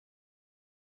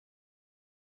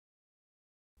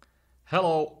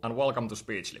Hello and welcome to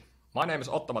Speechly. My name is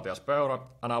Otto-Matias Peura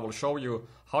and I will show you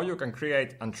how you can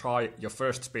create and try your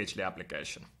first Speechly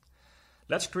application.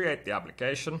 Let's create the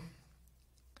application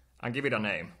and give it a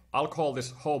name. I'll call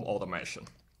this Home Automation.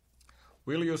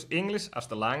 We'll use English as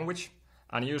the language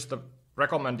and use the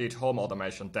recommended Home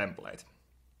Automation template.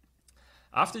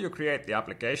 After you create the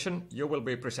application, you will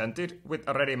be presented with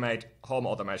a ready-made Home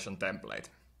Automation template.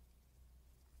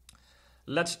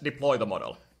 Let's deploy the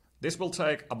model. This will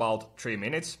take about 3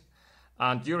 minutes,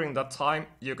 and during that time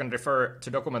you can refer to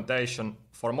documentation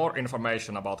for more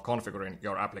information about configuring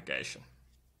your application.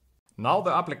 Now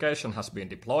the application has been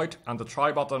deployed and the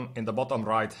try button in the bottom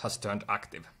right has turned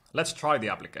active. Let's try the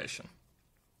application.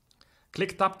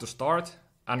 Click Tab to start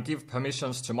and give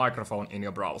permissions to microphone in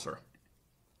your browser.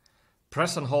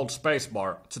 Press and hold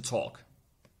spacebar to talk.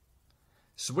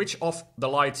 Switch off the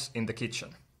lights in the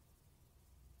kitchen.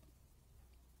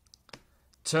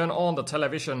 Turn on the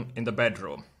television in the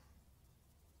bedroom.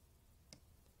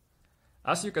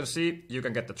 As you can see, you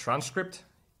can get the transcript,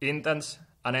 intents,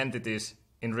 and entities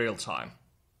in real time.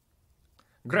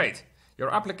 Great!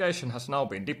 Your application has now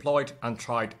been deployed and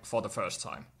tried for the first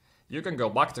time. You can go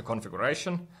back to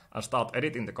configuration and start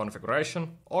editing the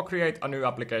configuration, or create a new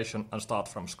application and start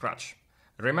from scratch.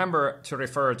 Remember to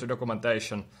refer to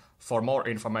documentation for more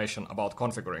information about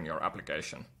configuring your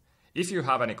application. If you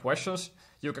have any questions,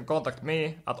 you can contact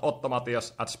me at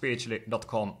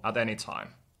ottomatias@speechly.com at any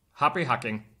time. Happy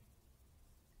hacking!